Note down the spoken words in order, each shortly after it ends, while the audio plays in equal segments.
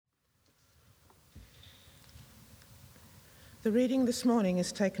The reading this morning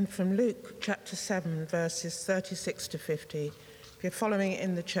is taken from Luke chapter 7, verses 36 to 50. If you're following it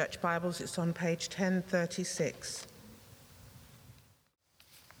in the church Bibles, it's on page 1036.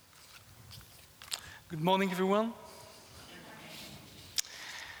 Good morning, everyone.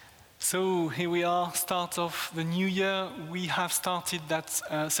 So here we are, start of the new year. We have started that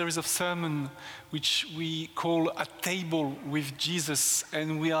series of sermon which we call A Table with Jesus,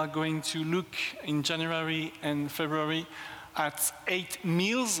 and we are going to look in January and February at 8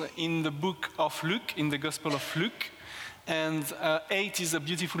 meals in the book of Luke, in the Gospel of Luke. And 8 is a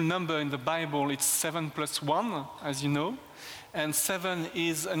beautiful number in the Bible. It's 7 plus 1, as you know. And 7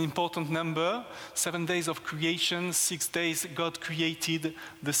 is an important number. 7 days of creation, 6 days God created.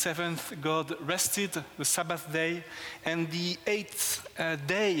 The 7th God rested, the Sabbath day. And the 8th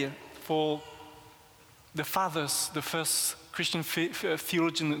day for the fathers, the first Christian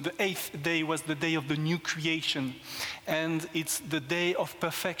theologian, the 8th day was the day of the new creation. And it's the day of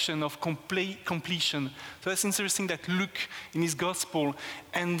perfection, of completion. So that's interesting that Luke, in his gospel,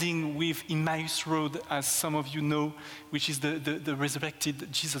 ending with Emmaus Road, as some of you know, which is the resurrected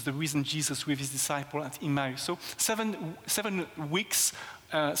Jesus, the risen Jesus with his disciple at Emmaus. So 7 weeks,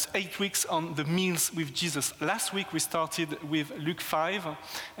 8 weeks on the meals with Jesus. Last week we started with Luke 5,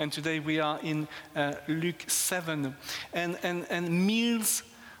 and today we are in Luke 7. And meals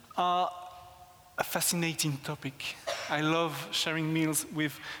are a fascinating topic. I love sharing meals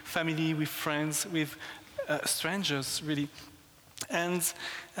with family, with friends, with strangers, really. And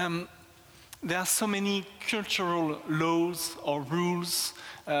there are so many cultural laws or rules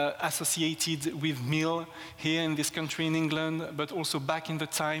associated with meal here in this country in England, but also back in the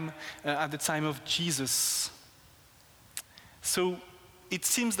time, at the time of Jesus. So it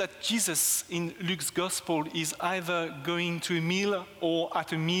seems that Jesus in Luke's gospel is either going to a meal or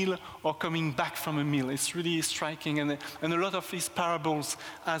at a meal or coming back from a meal. It's really striking, and a lot of his parables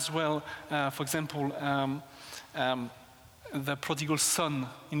as well. For example, the prodigal son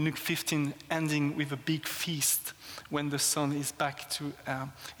in Luke 15 ending with a big feast when the son is back to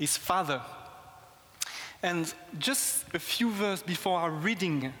his father. And just a few verses before our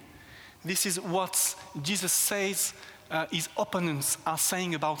reading, this is what Jesus says his opponents are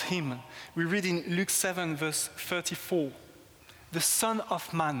saying about him. We read in Luke 7 verse 34, the Son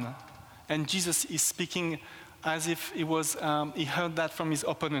of Man, and Jesus is speaking as if he heard that from his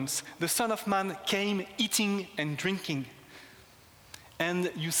opponents. The Son of Man came eating and drinking,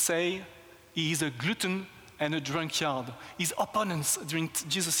 and you say he is a glutton and a drunkard. His opponents during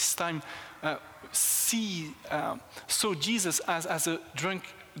Jesus' time saw Jesus as a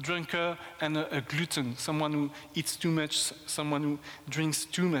drunkard and a glutton, someone who eats too much, someone who drinks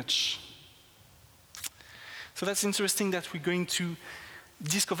too much. So that's interesting that we're going to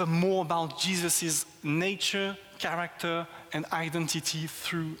discover more about Jesus' nature, character, and identity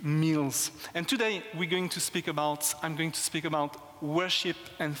through meals. And today I'm going to speak about worship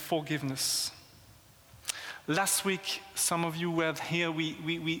and forgiveness. Last week, some of you were here,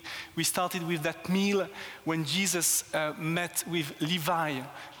 we started with that meal when Jesus met with Levi,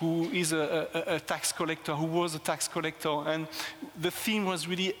 who is a tax collector, who was a tax collector. And the theme was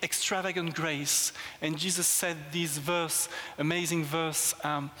really extravagant grace. And Jesus said this verse, amazing verse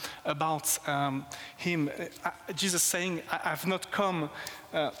about him. Jesus saying, I've not come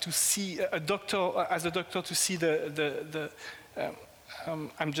to see a doctor, as a doctor to see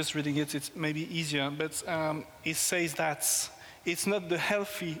I'm just reading it, it's maybe easier, but it says that it's not the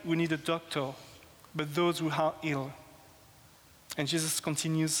healthy who need a doctor, but those who are ill. And Jesus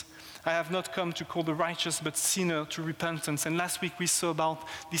continues, I have not come to call the righteous, but sinner to repentance. And last week we saw about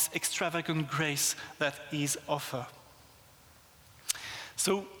this extravagant grace that is offered.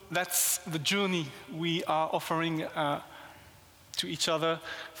 So that's the journey we are offering to each other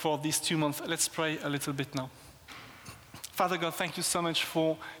for these 2 months. Let's pray a little bit now. Father God, thank you so much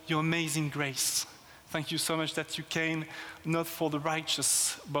for your amazing grace. Thank you so much that you came not for the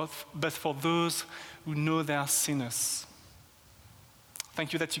righteous, but for those who know they are sinners.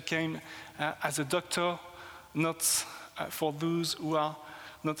 Thank you that you came as a doctor, not for those who are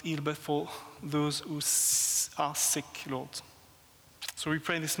not ill, but for those who are sick, Lord. So we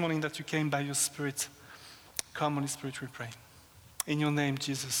pray this morning that you came by your Spirit. Come, Holy Spirit, we pray. In your name,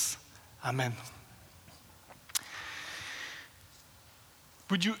 Jesus. Amen.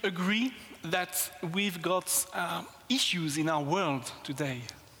 Would you agree that we've got issues in our world today?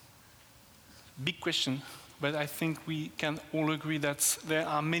 Big question, but I think we can all agree that there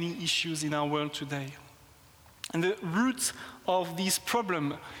are many issues in our world today. And the root of this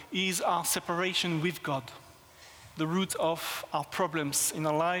problem is our separation with God. the root of our problems in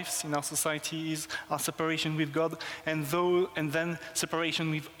our lives, in our society, is our separation with God, and then separation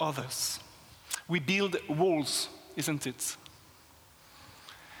with others. We build walls, isn't it?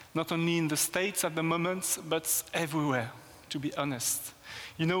 Not only in the States at the moment, but everywhere, to be honest.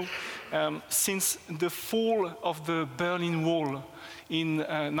 You know, since the fall of the Berlin Wall in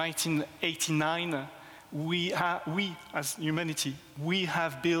 1989, we as humanity, we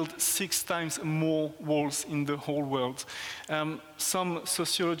have built 6 times more walls in the whole world. Some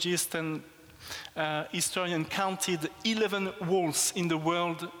sociologists and historians counted 11 walls in the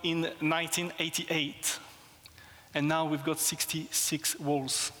world in 1988. And now we've got 66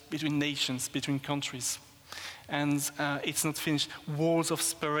 walls between nations, between countries. And it's not finished. Walls of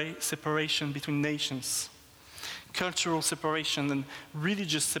separation between nations, cultural separation and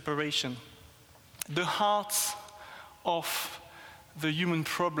religious separation. The heart of the human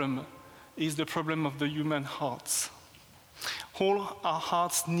problem is the problem of the human hearts. All our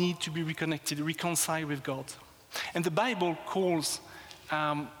hearts need to be reconnected, reconciled with God. And the Bible calls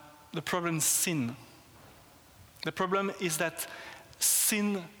the problem sin. The problem is that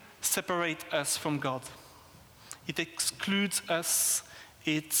sin separates us from God. It excludes us,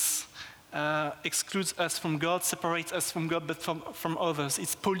 excludes us from God, separates us from God, but from others.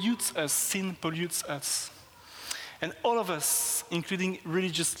 It pollutes us, sin pollutes us. And all of us, including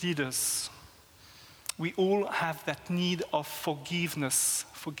religious leaders, we all have that need of forgiveness.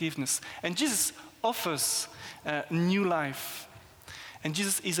 And Jesus offers new life. And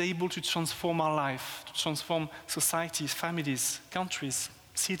Jesus is able to transform our life, to transform societies, families, countries,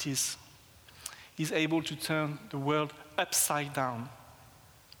 cities. He's able to turn the world upside down.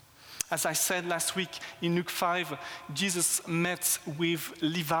 As I said last week in Luke 5, Jesus met with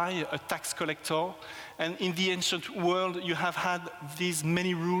Levi, a tax collector. And in the ancient world, you have had these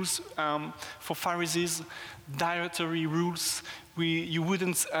many rules for Pharisees, dietary rules. You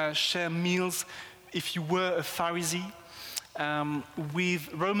wouldn't share meals if you were a Pharisee. With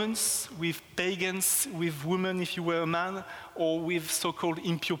Romans, with pagans, with women if you were a man, or with so-called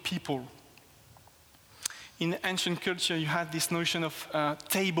impure people. In ancient culture, you had this notion of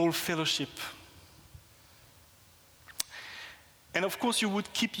table fellowship. And of course, you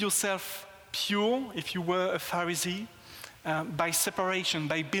would keep yourself pure if you were a Pharisee by separation,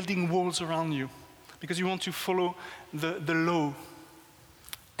 by building walls around you, because you want to follow the law.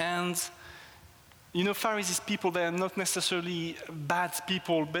 And you know, Pharisees people, they are not necessarily bad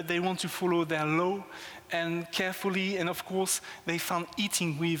people, but they want to follow their law and carefully. And of course, they found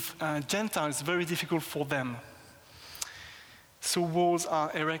eating with Gentiles very difficult for them. So walls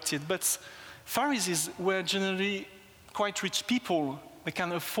are erected. But Pharisees were generally quite rich people. They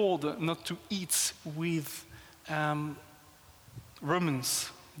can afford not to eat with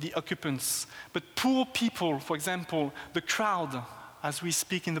Romans, the occupants. But poor people, for example, the crowd, as we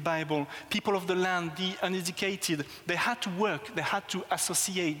speak in the Bible, people of the land, the uneducated, they had to work, they had to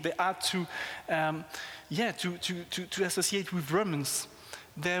associate, they had to, to associate with Romans.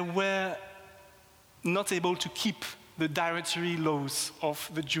 They were not able to keep the dietary laws of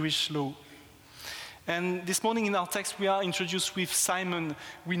the Jewish law. And this morning in our text, we are introduced with Simon.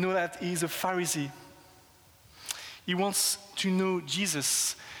 We know that he is a Pharisee. He wants to know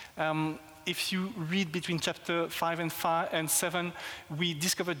Jesus. If you read between chapter 5 and 7, we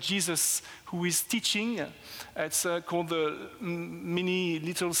discover Jesus who is teaching. It's called the mini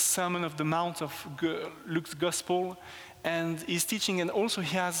little Sermon of the Mount of Luke's Gospel. And he's teaching, and also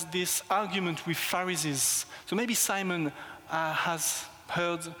he has this argument with Pharisees. So maybe Simon has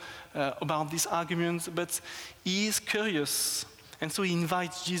heard about this argument, but he is curious. And so he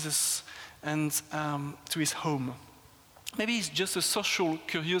invites Jesus to his home. Maybe it's just a social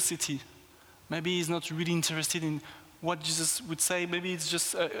curiosity. Maybe he's not really interested in what Jesus would say. Maybe it's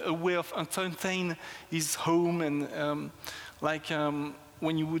just a way of entertaining his home, and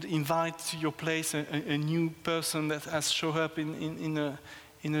when you would invite to your place a new person that has shown up in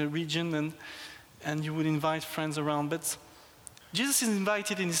a region, and you would invite friends around. But Jesus is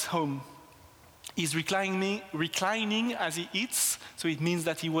invited in his home. He's reclining as he eats, so it means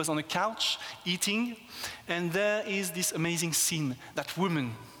that he was on a couch eating, and there is this amazing scene, that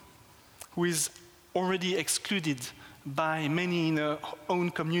woman who is already excluded by many in her own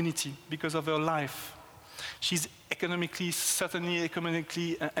community because of her life. She's certainly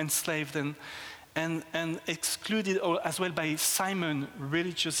economically enslaved and excluded as well by Simon's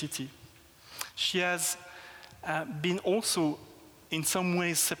religiosity. She has been also in some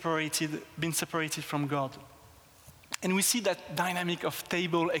ways separated from God. And we see that dynamic of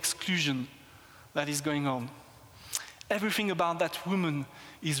table exclusion that is going on. Everything about that woman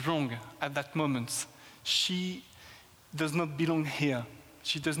is wrong at that moment. She does not belong here.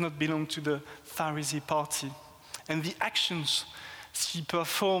 She does not belong to the Pharisee party. And the actions she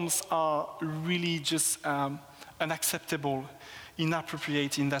performs are really just unacceptable,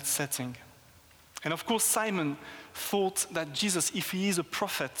 inappropriate in that setting. And of course, Simon thought that Jesus, if he is a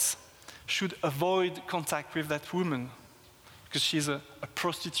prophet, should avoid contact with that woman because she's a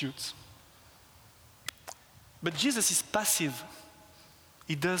prostitute. But Jesus is passive.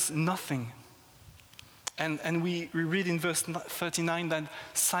 He does nothing. And we read in verse 39 that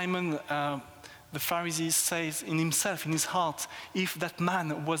Simon, the Pharisee, says in himself, in his heart, if that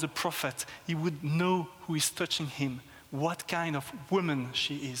man was a prophet, he would know who is touching him, what kind of woman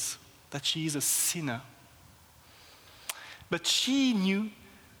she is, that she is a sinner. But she knew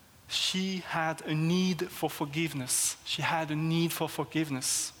she had a need for forgiveness. She had a need for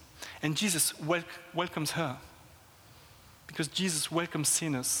forgiveness. And Jesus welcomes her. Because Jesus welcomes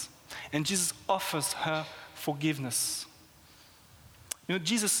sinners. And Jesus offers her forgiveness. You know,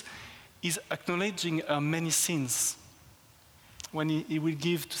 Jesus is acknowledging her many sins when he will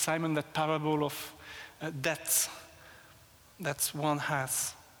give to Simon that parable of debt that one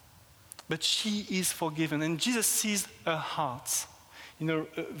has. But she is forgiven, and Jesus sees her heart. You know,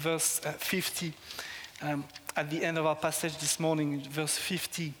 verse 50, at the end of our passage this morning, verse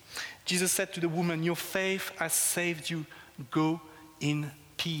 50, Jesus said to the woman, "Your faith has saved you. Go in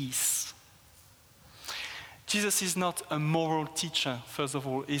peace." Jesus is not a moral teacher, first of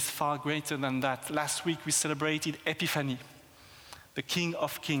all. He's far greater than that. Last week we celebrated Epiphany, the King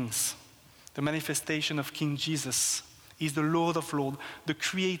of Kings, the manifestation of King Jesus. He's the Lord of Lords, the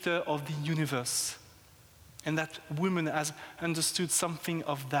creator of the universe. And that woman has understood something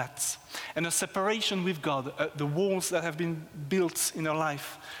of that. And a separation with God, the walls that have been built in her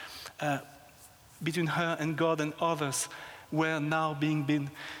life between her and God and others, were now being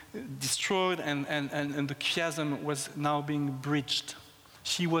destroyed, and the chasm was now being bridged.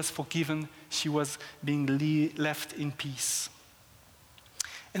 She was forgiven. She was being left in peace.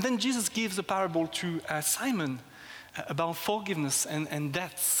 And then Jesus gives a parable to Simon about forgiveness and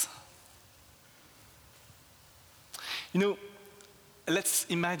debts. You know, let's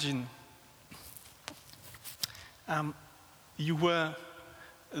imagine you were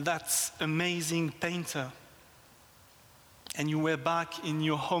that amazing painter, and you were back in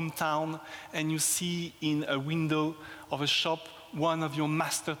your hometown, and you see in a window of a shop one of your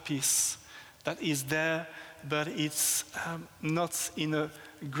masterpieces that is there, but it's not in a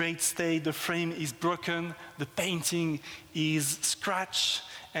great state. The frame is broken, the painting is scratched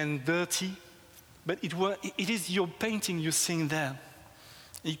and dirty, but it is your painting you're seeing there.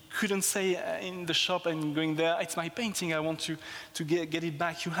 You couldn't say in the shop and going there, "It's my painting, I want to get it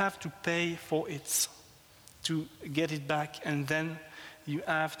back." You have to pay for it to get it back, and then you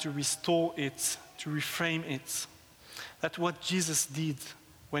have to restore it, to reframe it. That's what Jesus did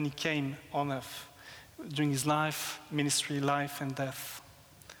when he came on earth, during his life, ministry, life, and death.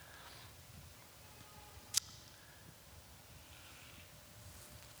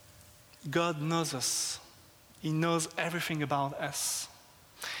 God knows us. He knows everything about us.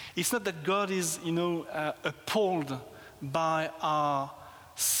 It's not that God is, appalled by our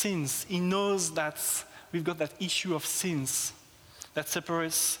sins. He knows that we've got that issue of sins that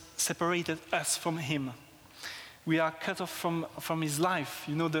separated us from him. We are cut off from his life.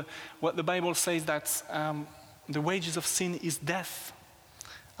 You know, what the Bible says, that the wages of sin is death.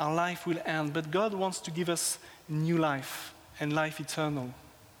 Our life will end. But God wants to give us new life and life eternal,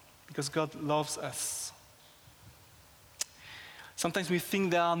 because God loves us. Sometimes we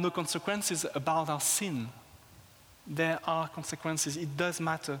think there are no consequences about our sin. There are consequences. It does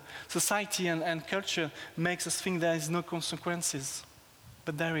matter. Society and culture makes us think there is no consequences,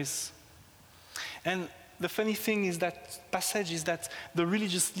 but there is. And the funny thing is that passage is that the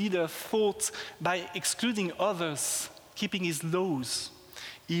religious leader thought by excluding others, keeping his laws,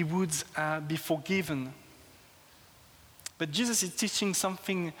 he would be forgiven. But Jesus is teaching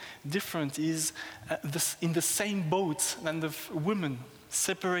something different. He is in the same boat than the woman,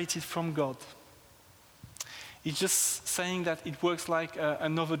 separated from God. He's just saying that it works like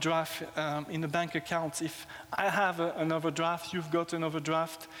an overdraft in a bank account. If I have an overdraft, you've got an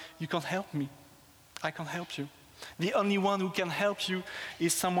overdraft, you can't help me. I can't help you. The only one who can help you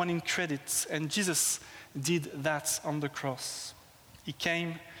is someone in credit. And Jesus did that on the cross. He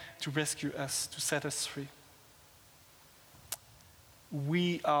came to rescue us, to set us free.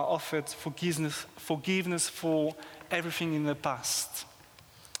 We are offered forgiveness for everything in the past,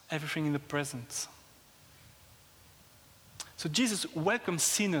 everything in the present. So Jesus welcomes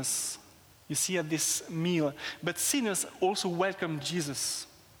sinners, you see, at this meal, but sinners also welcome Jesus.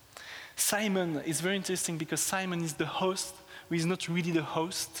 Simon is very interesting because Simon is the host who is not really the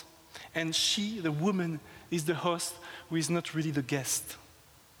host, and she, the woman, is the host who is not really the guest.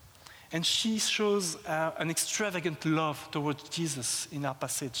 And she shows an extravagant love towards Jesus in our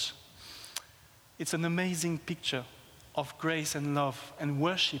passage. It's an amazing picture of grace and love and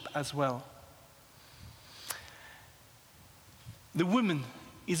worship as well. The woman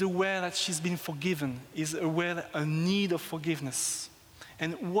is aware that she's been forgiven, is aware of a need of forgiveness.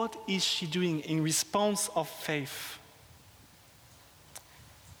 And what is she doing in response of faith?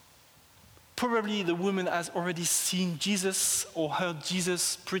 Probably the woman has already seen Jesus or heard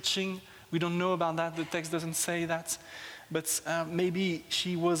Jesus preaching. We don't know about that, the text doesn't say that. But maybe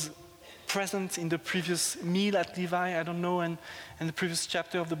she was present in the previous meal at Levi, I don't know, and the previous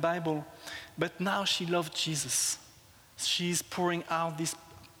chapter of the Bible. But now she loved Jesus. She's pouring out this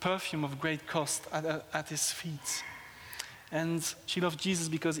perfume of great cost at his feet. And she loved Jesus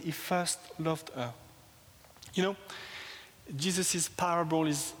because he first loved her. You know, Jesus' parable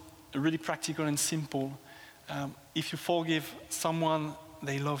is really practical and simple. If you forgive someone,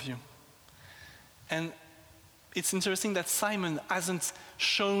 they love you. And it's interesting that Simon hasn't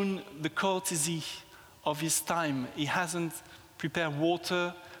shown the courtesy of his time. He hasn't prepared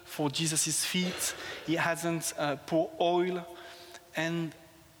water for Jesus' feet. He hasn't poured oil. And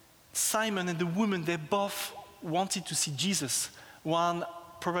Simon and the woman, they both wanted to see Jesus. One,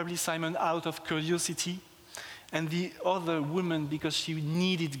 probably Simon out of curiosity, and the other woman because she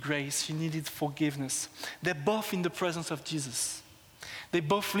needed grace, she needed forgiveness. They're both in the presence of Jesus. They're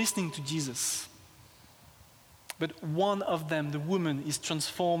both listening to Jesus. But one of them, the woman, is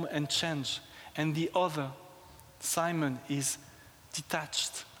transformed and changed, and the other, Simon, is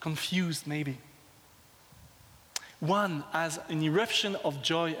detached, confused maybe. One has an eruption of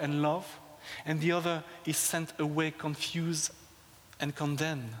joy and love, and the other is sent away confused and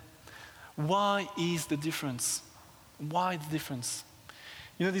condemned. Why is the difference? Why the difference?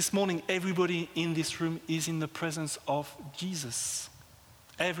 You know, this morning, everybody in this room is in the presence of Jesus.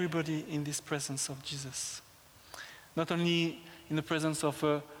 Everybody in this presence of Jesus. Not only in the presence of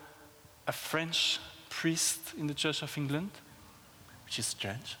a French priest in the Church of England, which is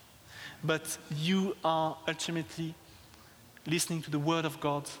strange, but you are ultimately listening to the Word of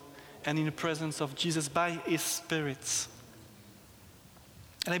God and in the presence of Jesus by His Spirit.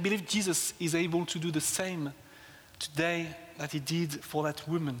 And I believe Jesus is able to do the same today that He did for that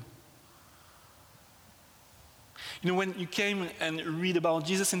woman. You know, when you came and read about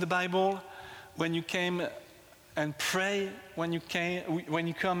Jesus in the Bible, when you came and pray, when you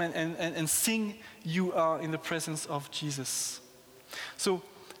come and sing, you are in the presence of Jesus. So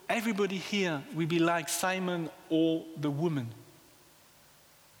everybody here will be like Simon or the woman.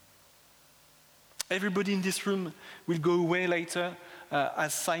 Everybody in this room will go away later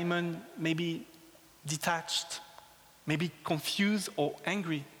as Simon, maybe detached, maybe confused or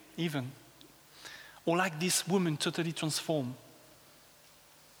angry even. Or like this woman, totally transformed.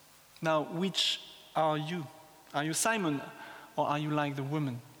 Now, which are you? Are you Simon or are you like the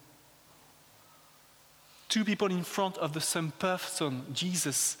woman? Two people in front of the same person,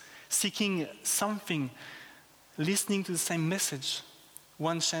 Jesus, seeking something, listening to the same message.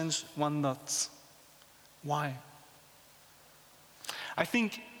 One changed, one not. Why? I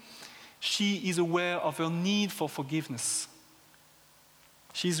think she is aware of her need for forgiveness.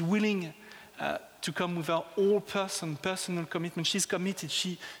 She is willing to come with her whole personal commitment. She's committed.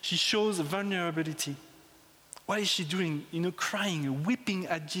 She shows vulnerability. What is she doing? You know, crying, weeping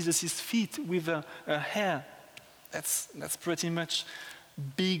at Jesus' feet with her hair. That's pretty much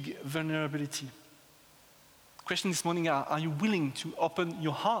big vulnerability. Question this morning, are you willing to open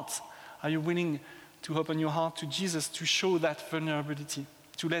your heart? Are you willing to open your heart to Jesus to show that vulnerability?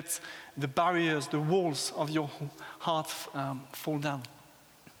 To let the barriers, the walls of your heart fall down?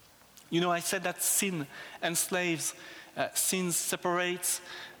 You know, I said that sin enslaves, sin separates,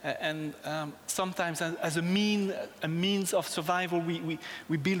 and sometimes as a means of survival,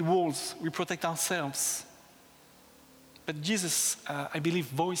 we build walls, we protect ourselves. But Jesus, I believe,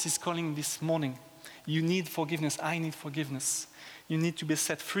 voice is calling this morning. You need forgiveness, I need forgiveness. You need to be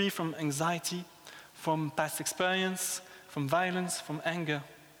set free from anxiety, from past experience, from violence, from anger.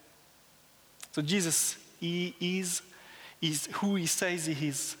 So Jesus, He is who He says He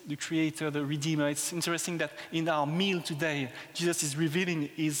is, the Creator, the Redeemer. It's interesting that in our meal today, Jesus is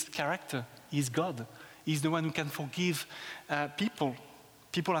revealing His character. He is God. He's the one who can forgive people.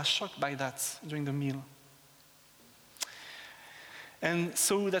 People are shocked by that during the meal. And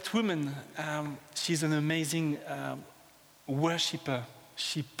so that woman, she's an amazing worshiper.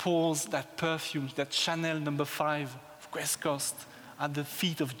 She pours that perfume, that Chanel No. 5 of great cost at the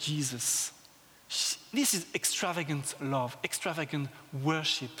feet of Jesus. This is extravagant love, extravagant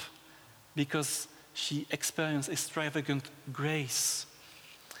worship, because she experienced extravagant grace.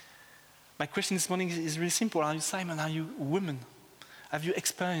 My question this morning is really simple. Are you Simon? Are you a woman? Have you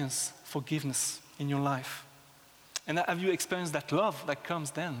experienced forgiveness in your life? And have you experienced that love that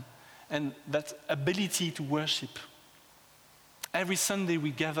comes then? And that ability to worship? Every Sunday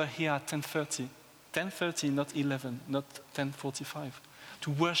we gather here at 10:30. 10:30, not 11, not 10:45,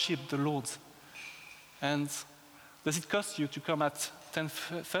 to worship the Lord. And does it cost you to come at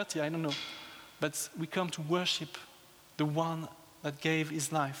 10:30? I don't know. But we come to worship the one that gave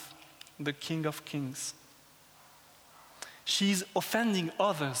his life, the King of Kings. She's offending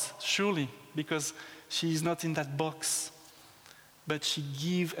others, surely, because she is not in that box. But she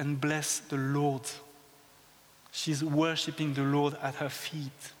give and bless the Lord. She's worshiping the Lord at her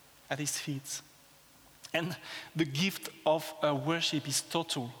feet, at his feet. And the gift of her worship is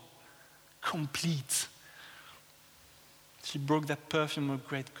total, complete. She broke that perfume at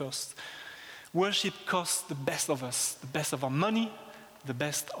great cost. Worship costs the best of us, the best of our money, the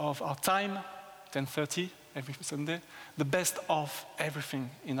best of our time, 10:30 every Sunday, the best of everything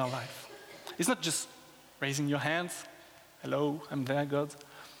in our life. It's not just raising your hands, hello, I'm there, God.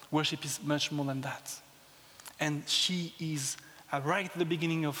 Worship is much more than that. And she is, right at the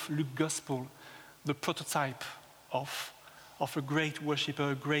beginning of Luke's Gospel, the prototype of a great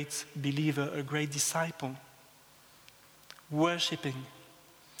worshiper, a great believer, a great disciple. Worshipping.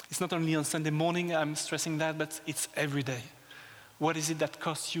 It's not only on Sunday morning, I'm stressing that, but it's every day. What is it that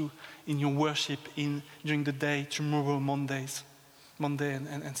costs you in your worship during the day, tomorrow, Monday,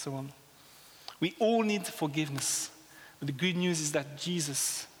 and so on? We all need forgiveness. But the good news is that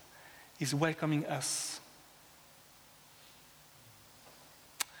Jesus is welcoming us.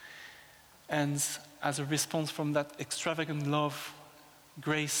 And as a response from that extravagant love,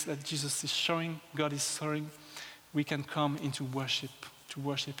 grace that Jesus is showing, God is showing, we can come into worship, to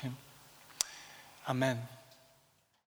worship him. Amen.